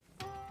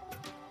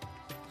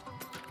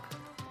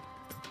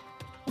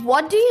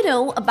What do you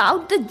know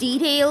about the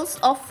details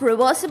of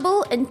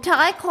reversible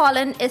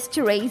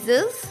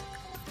anticholinesterases?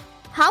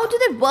 How do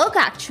they work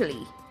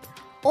actually?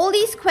 All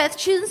these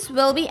questions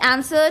will be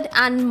answered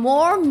and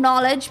more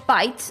knowledge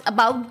bites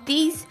about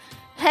these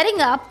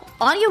heading up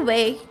on your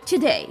way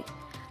today.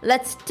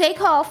 Let's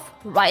take off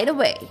right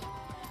away.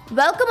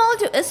 Welcome all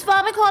to Is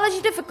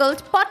Pharmacology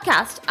Difficult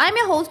podcast. I'm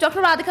your host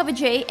Dr. Radhika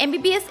Vijay,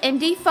 MBBS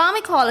MD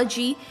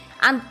Pharmacology,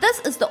 and this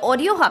is the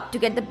audio hub to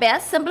get the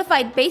best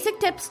simplified basic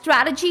tips,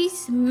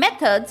 strategies,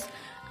 methods,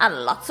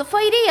 and lots of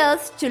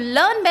ideas to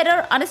learn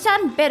better,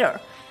 understand better,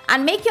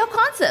 and make your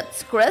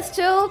concepts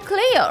crystal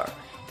clear.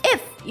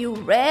 If you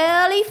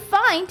really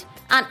find,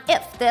 and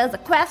if there's a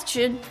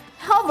question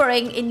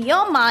hovering in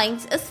your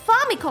minds, is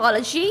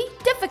pharmacology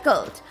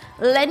difficult?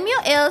 Lend me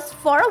your ears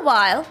for a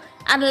while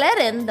and let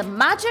in the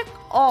magic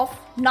of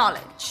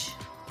knowledge.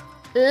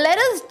 Let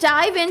us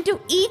dive into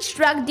each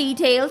drug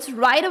details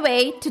right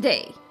away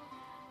today.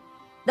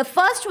 The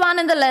first one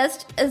in the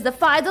list is the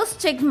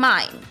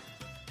physostigmine.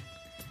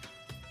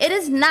 It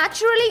is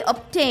naturally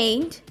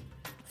obtained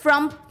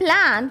from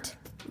plant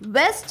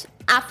West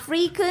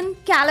African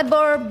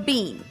caliber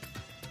bean.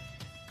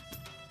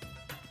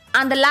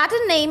 And the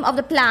Latin name of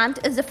the plant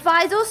is the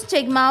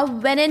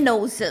Physostigma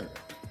venenosum.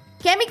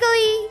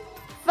 Chemically,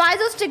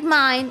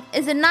 physostigmine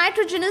is a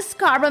nitrogenous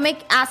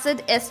carbamic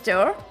acid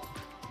ester.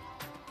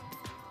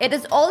 It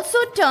is also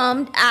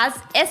termed as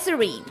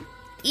eserine,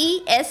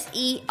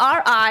 E-S-E-R-I-N-E.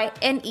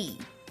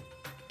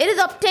 It is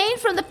obtained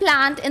from the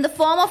plant in the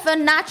form of a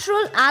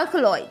natural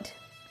alkaloid.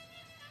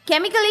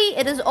 Chemically,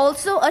 it is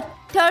also a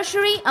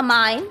tertiary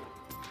amine.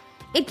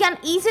 It can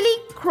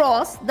easily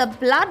cross the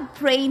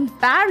blood-brain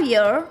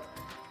barrier,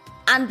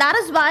 and that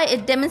is why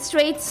it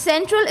demonstrates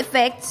central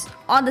effects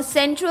on the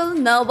central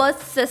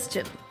nervous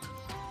system.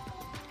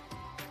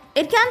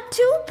 It can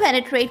too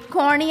penetrate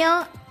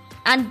cornea,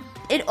 and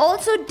it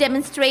also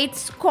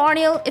demonstrates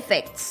corneal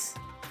effects.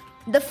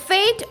 The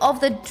fate of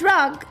the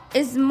drug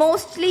is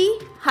mostly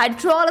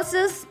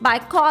hydrolysis by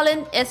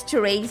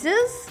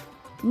cholinesterases.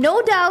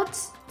 No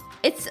doubts,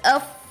 it's a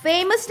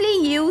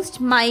famously used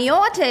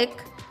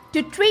miotic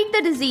to treat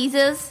the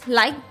diseases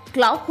like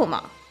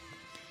glaucoma.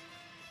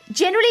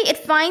 Generally, it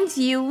finds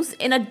use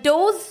in a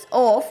dose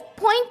of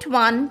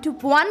 0.1 to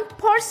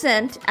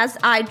 1% as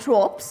eye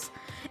drops.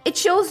 It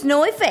shows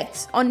no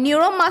effects on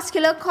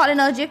neuromuscular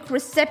cholinergic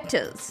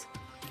receptors.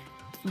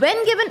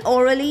 When given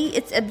orally,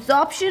 its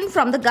absorption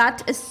from the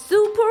gut is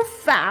super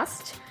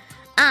fast,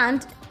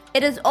 and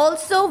it is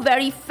also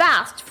very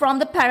fast from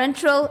the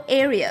parenteral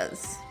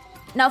areas.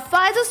 Now,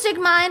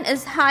 physostigmine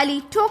is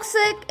highly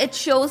toxic. It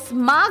shows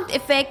marked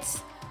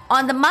effects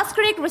on the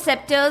muscarinic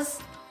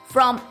receptors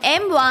from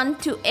M1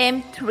 to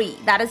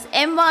M3. That is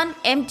M1,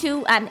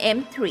 M2, and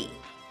M3.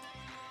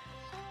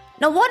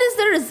 Now, what is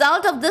the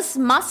result of this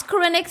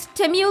muscarinic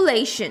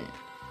stimulation?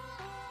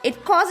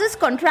 It causes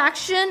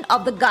contraction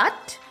of the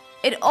gut.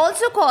 It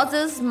also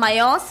causes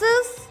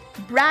meiosis,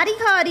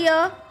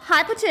 bradycardia,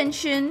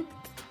 hypertension,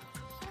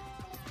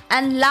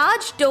 and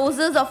large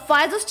doses of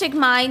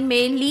physostigmine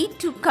may lead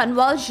to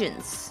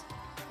convulsions.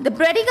 The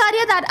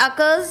bradycardia that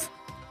occurs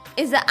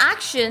is the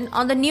action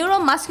on the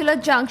neuromuscular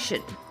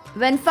junction.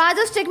 When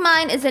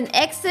physostigmine is in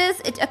excess,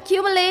 it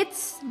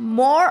accumulates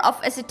more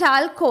of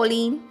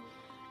acetylcholine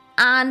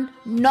and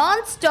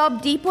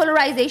non-stop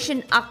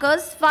depolarization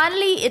occurs.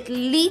 Finally, it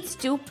leads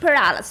to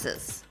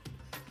paralysis.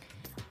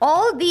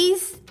 All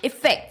these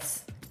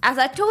effects, as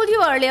I told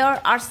you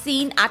earlier, are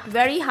seen at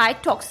very high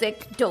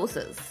toxic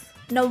doses.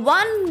 Now,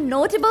 one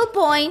notable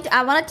point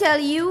I want to tell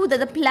you that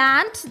the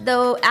plant,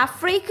 the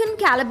African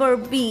caliber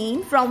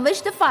bean from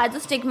which the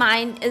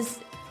physostigmine is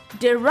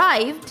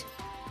derived,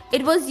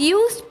 it was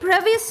used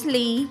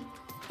previously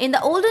in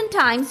the olden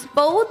times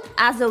both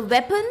as a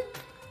weapon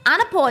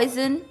and a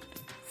poison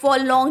for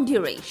long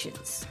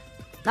durations.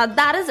 Now,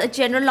 that is a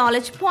general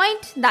knowledge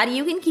point that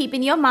you can keep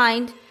in your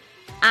mind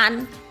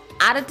and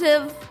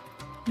additive,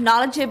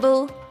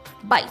 knowledgeable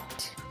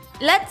bite.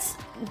 Let's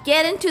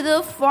get into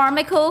the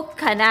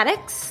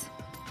pharmacokinetics.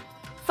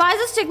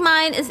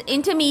 Physostigmine is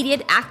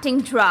intermediate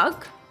acting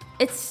drug.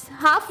 Its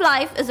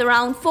half-life is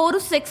around 4 to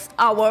 6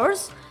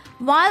 hours,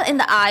 while in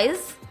the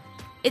eyes,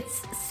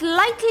 it's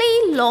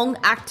slightly long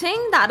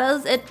acting. That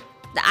is, the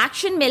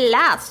action may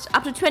last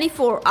up to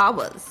 24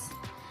 hours.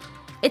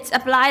 It's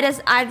applied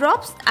as eye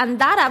drops, and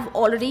that I've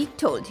already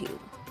told you.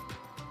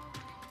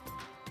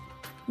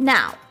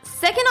 Now,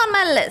 second on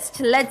my list,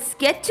 let's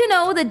get to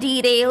know the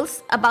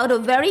details about a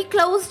very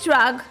close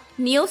drug,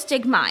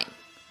 neostigmine.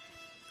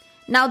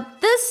 Now,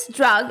 this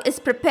drug is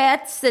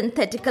prepared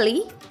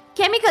synthetically.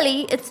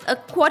 Chemically, it's a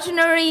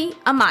quaternary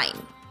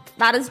amine.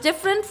 That is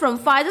different from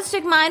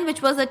physostigmine,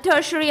 which was a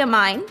tertiary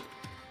amine.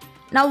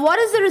 Now, what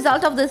is the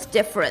result of this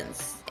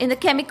difference in the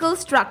chemical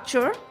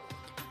structure?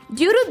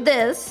 Due to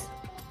this,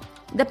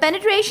 the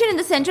penetration in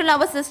the central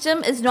nervous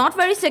system is not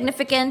very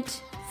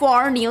significant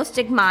for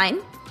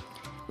neostigmine.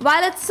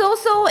 While it's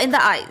so in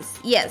the eyes,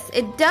 yes,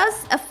 it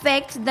does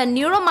affect the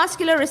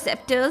neuromuscular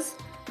receptors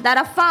that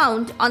are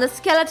found on the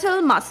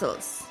skeletal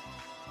muscles.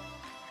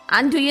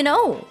 And do you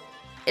know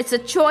It's a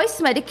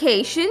choice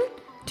medication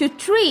to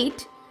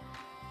treat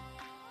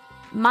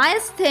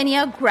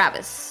myasthenia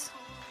gravis.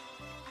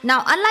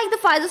 Now, unlike the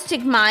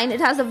physostigmine, it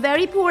has a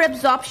very poor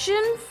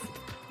absorption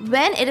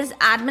when it is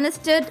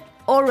administered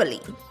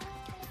orally.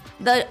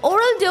 The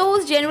oral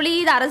dose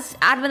generally that is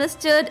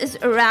administered is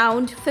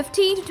around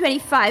 15 to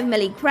 25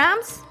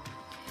 milligrams.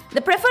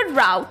 The preferred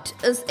route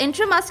is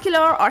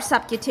intramuscular or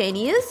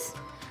subcutaneous,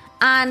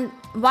 and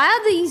via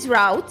these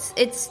routes,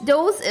 its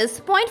dose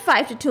is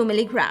 0.5 to 2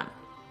 milligram.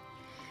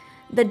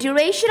 The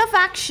duration of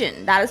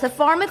action, that is the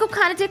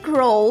pharmacokinetic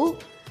role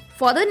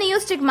for the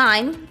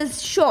neostigmine,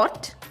 is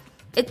short.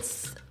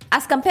 It's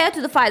as compared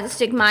to the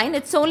physostigmine,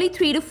 it's only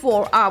 3 to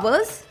 4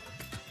 hours.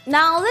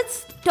 Now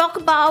let's talk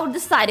about the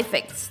side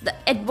effects, the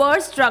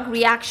adverse drug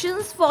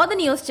reactions for the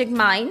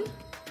neostigmine.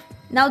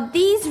 Now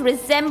these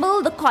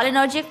resemble the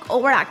cholinergic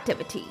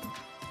overactivity.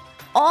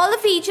 All the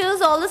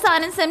features, all the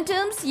signs and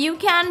symptoms you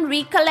can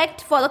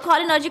recollect for the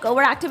cholinergic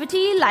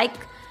overactivity, like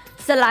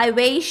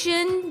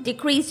salivation,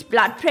 decreased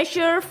blood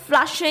pressure,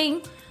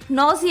 flushing,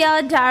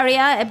 nausea,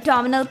 diarrhea,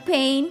 abdominal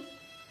pain.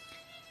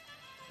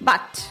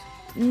 But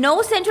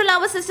no central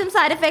nervous system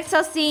side effects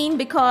are seen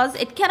because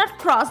it cannot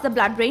cross the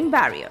blood-brain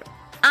barrier.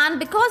 And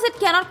because it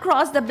cannot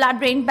cross the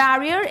blood-brain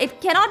barrier,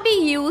 it cannot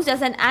be used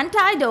as an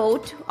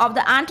antidote of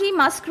the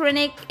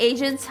antimuscarinic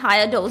agents'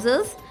 higher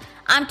doses.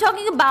 I'm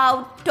talking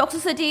about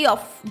toxicity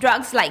of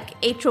drugs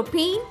like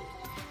atropine.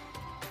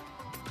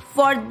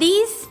 For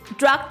these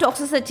drug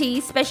toxicity,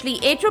 especially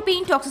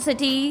atropine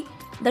toxicity,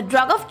 the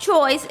drug of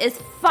choice is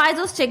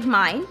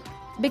physostigmine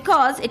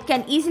because it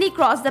can easily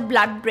cross the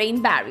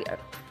blood-brain barrier.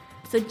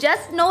 So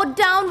just note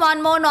down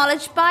one more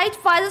knowledge bite.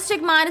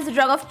 Physostigmine is the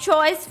drug of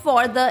choice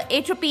for the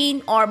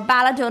atropine or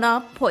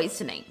belladonna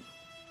poisoning.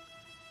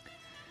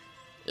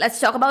 Let's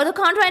talk about the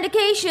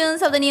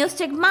contraindications of the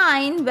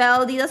neostigmine.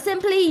 Well, these are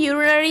simply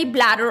urinary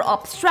bladder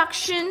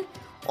obstruction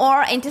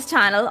or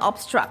intestinal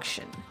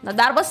obstruction. Now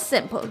that was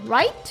simple,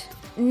 right?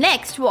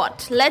 Next,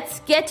 what? Let's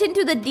get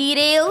into the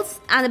details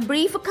and the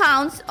brief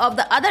accounts of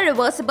the other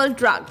reversible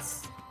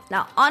drugs.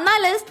 Now on my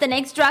list, the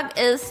next drug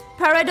is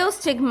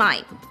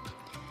pyridostigmine.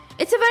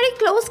 It's a very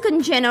close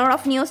congener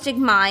of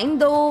neostigmine,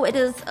 though it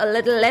is a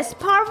little less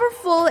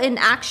powerful in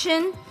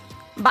action,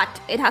 but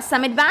it has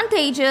some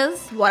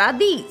advantages. What are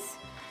these?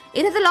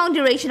 It has a long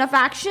duration of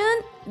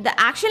action. The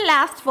action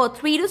lasts for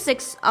 3 to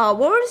 6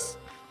 hours,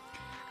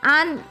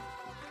 and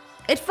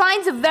it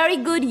finds a very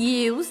good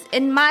use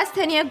in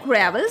myasthenia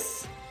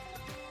gravis.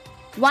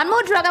 One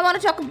more drug I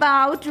want to talk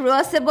about,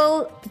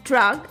 reversible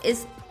drug,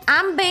 is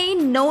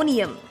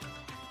ambenonium.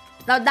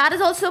 Now that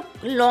is also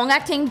a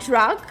long-acting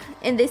drug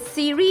in this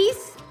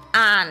series.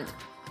 And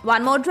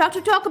one more drug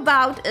to talk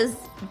about is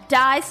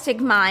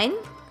distigmine.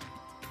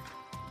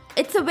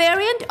 It's a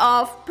variant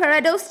of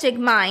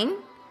pyridostigmine.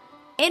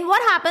 And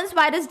what happens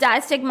by this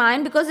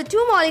distigmine? Because the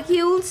two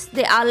molecules,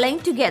 they are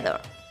linked together.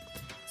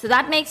 So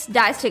that makes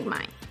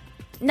distigmine.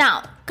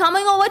 Now,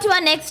 coming over to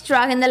our next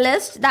drug in the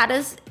list, that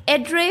is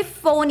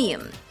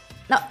edrophonium.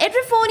 Now,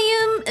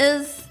 edrophonium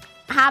is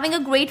having a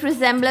great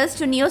resemblance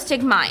to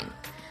neostigmine.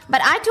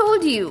 But I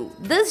told you,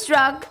 this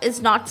drug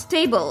is not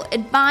stable.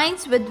 It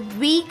binds with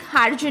weak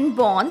hydrogen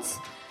bonds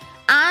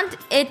and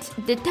it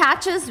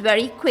detaches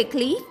very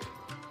quickly.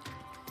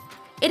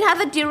 It has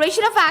a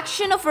duration of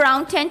action of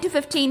around 10 to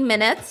 15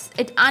 minutes.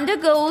 It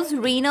undergoes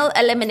renal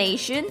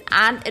elimination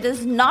and it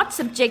is not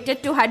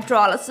subjected to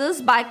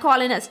hydrolysis by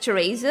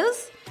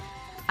cholinesterases.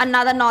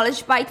 Another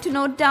knowledge bite to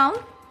note down.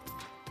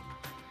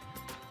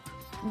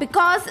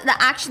 Because the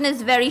action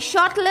is very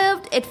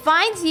short-lived, it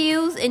finds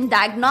use in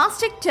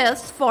diagnostic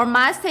tests for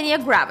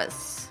myasthenia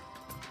gravis.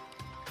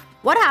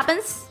 What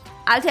happens?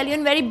 I'll tell you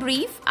in very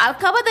brief. I'll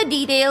cover the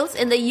details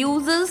in the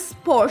uses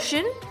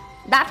portion.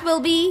 That will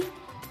be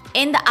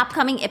in the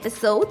upcoming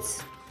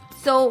episodes.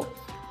 So,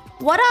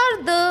 what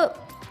are the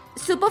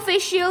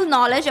superficial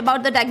knowledge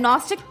about the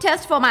diagnostic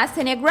test for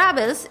myasthenia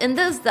gravis? In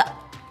this, the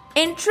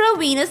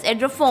intravenous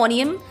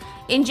edrophonium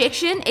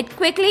injection, it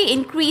quickly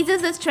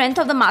increases the strength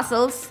of the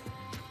muscles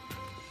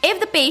if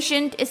the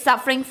patient is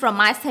suffering from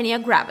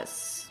myasthenia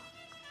gravis.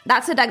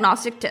 That's a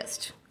diagnostic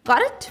test.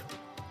 Got it?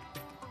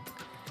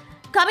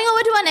 Coming over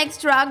to our next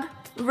drug,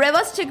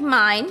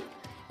 reverstigmine.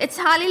 It's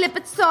highly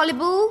lipid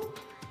soluble.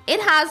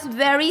 It has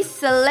very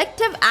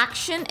selective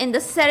action in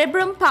the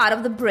cerebrum part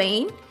of the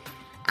brain,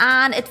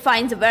 and it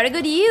finds a very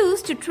good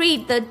use to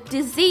treat the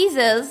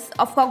diseases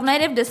of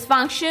cognitive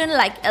dysfunction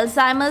like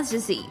Alzheimer's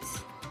disease.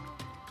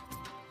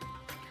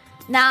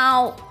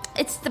 Now,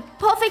 it's the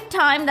perfect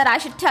time that I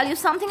should tell you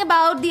something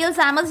about the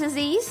Alzheimer's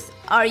disease.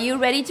 Are you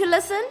ready to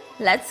listen?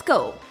 Let's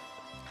go.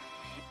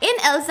 In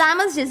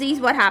Alzheimer's disease,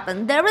 what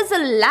happened? There is a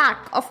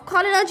lack of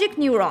cholinergic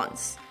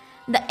neurons.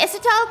 The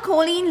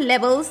acetylcholine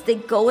levels, they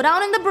go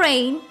down in the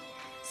brain.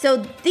 So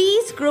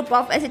these group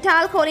of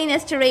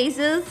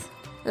acetylcholinesterases,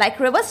 like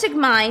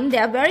reverstigmine, they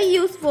are very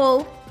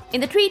useful in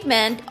the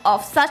treatment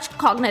of such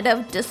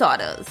cognitive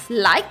disorders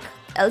like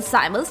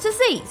Alzheimer's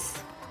disease.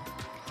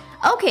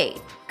 Okay.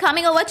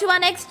 Coming over to our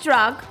next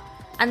drug,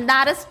 and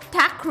that is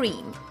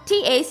tacrine,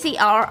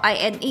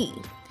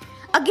 Tacrine.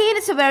 Again,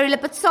 it's a very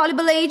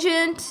lipid-soluble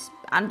agent,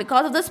 and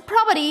because of this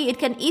property, it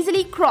can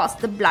easily cross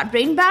the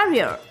blood-brain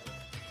barrier.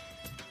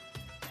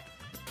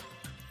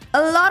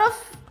 A lot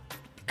of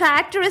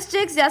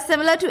characteristics are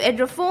similar to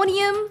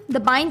hydrophonium, the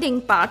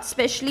binding part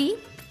especially,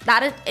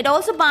 that it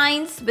also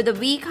binds with the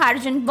weak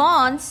hydrogen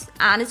bonds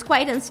and is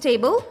quite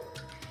unstable.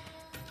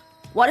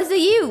 What is the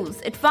use?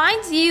 It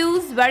finds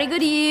use, very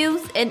good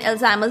use in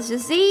Alzheimer's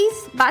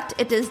disease, but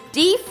it is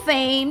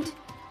defamed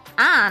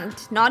and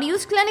not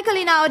used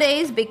clinically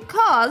nowadays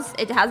because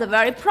it has a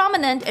very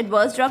prominent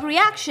adverse drug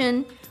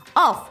reaction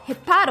of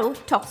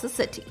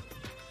hepatotoxicity.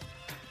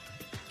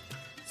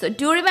 So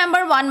do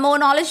remember one more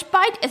knowledge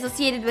bite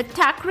associated with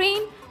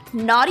tacrine,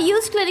 not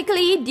used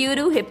clinically due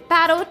to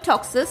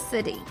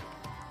hepatotoxicity.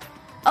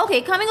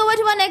 Okay, coming over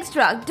to our next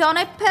drug,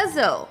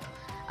 donepezil.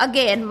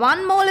 Again,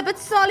 one more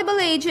lipid-soluble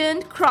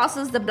agent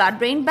crosses the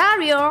blood-brain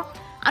barrier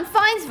and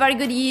finds very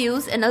good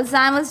use in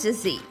Alzheimer's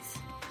disease.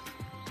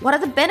 What are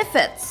the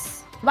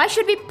benefits? Why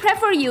should we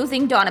prefer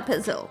using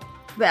donepezil?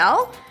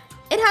 Well,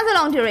 it has a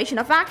long duration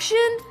of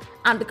action,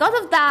 and because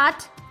of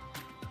that,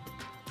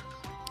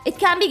 it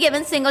can be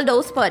given single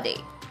dose per day.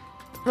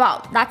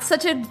 Wow, that's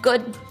such a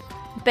good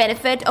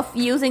benefit of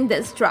using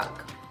this drug.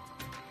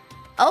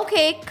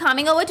 Okay,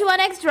 coming over to our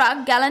next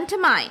drug,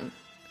 galantamine.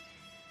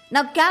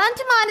 Now,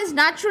 galantamine is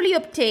naturally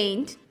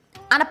obtained,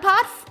 and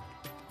apart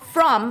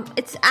from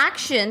its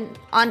action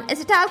on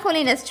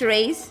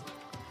acetylcholinesterase,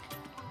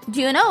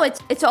 do you know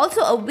it's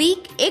also a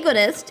weak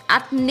agonist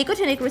at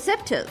nicotinic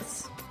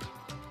receptors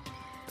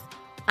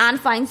and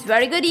finds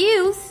very good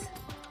use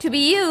to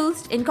be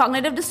used in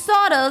cognitive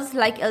disorders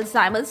like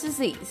Alzheimer's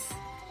disease.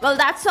 Well,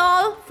 that's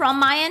all from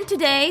my end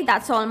today.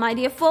 That's all, my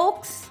dear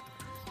folks.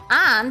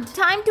 And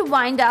time to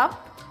wind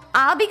up.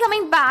 I'll be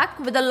coming back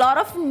with a lot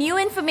of new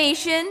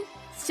information.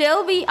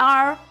 Still, we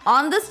are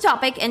on this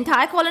topic,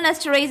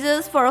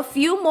 anticholinesterases, for a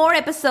few more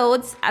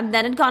episodes and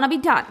then it's gonna be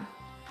done.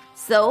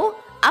 So,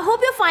 I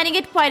hope you're finding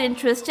it quite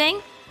interesting.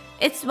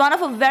 It's one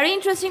of a very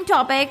interesting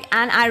topic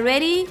and I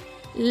really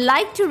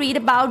like to read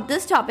about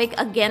this topic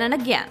again and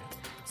again.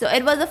 So,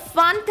 it was a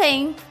fun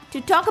thing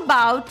to talk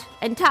about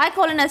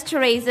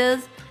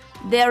anticholinesterases,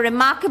 their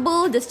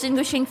remarkable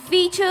distinguishing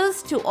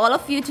features to all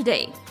of you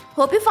today.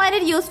 Hope you find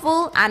it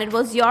useful and it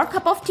was your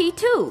cup of tea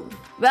too.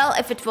 Well,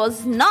 if it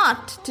was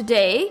not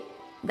today,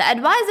 the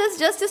advice is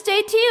just to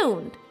stay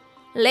tuned.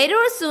 Later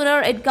or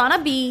sooner, it's gonna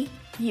be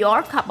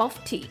your cup of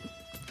tea.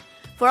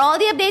 For all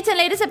the updates and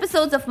latest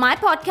episodes of my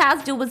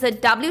podcast, do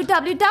visit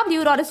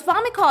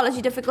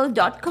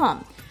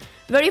www.ispharmacologydifficult.com,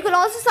 where you can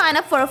also sign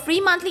up for a free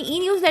monthly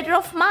e-newsletter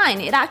of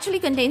mine. It actually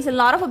contains a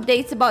lot of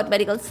updates about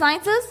medical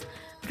sciences,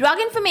 drug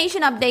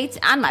information updates,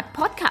 and my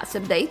podcast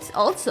updates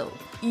also.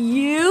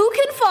 You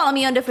can follow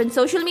me on different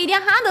social media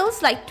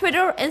handles like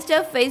Twitter,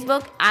 Insta,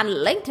 Facebook, and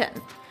LinkedIn.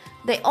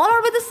 They all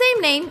are with the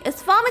same name,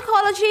 is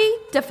Pharmacology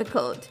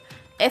Difficult.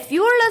 If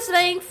you are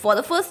listening for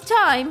the first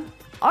time,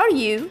 or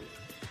you,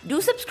 do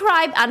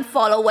subscribe and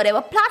follow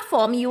whatever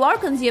platform you are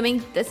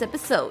consuming this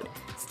episode.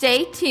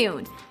 Stay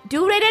tuned.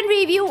 Do rate and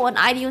review on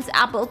iTunes,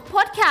 Apple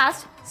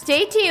Podcast.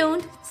 Stay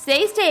tuned,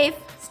 stay safe,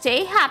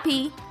 stay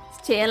happy,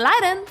 stay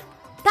enlightened.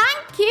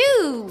 Thank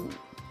you.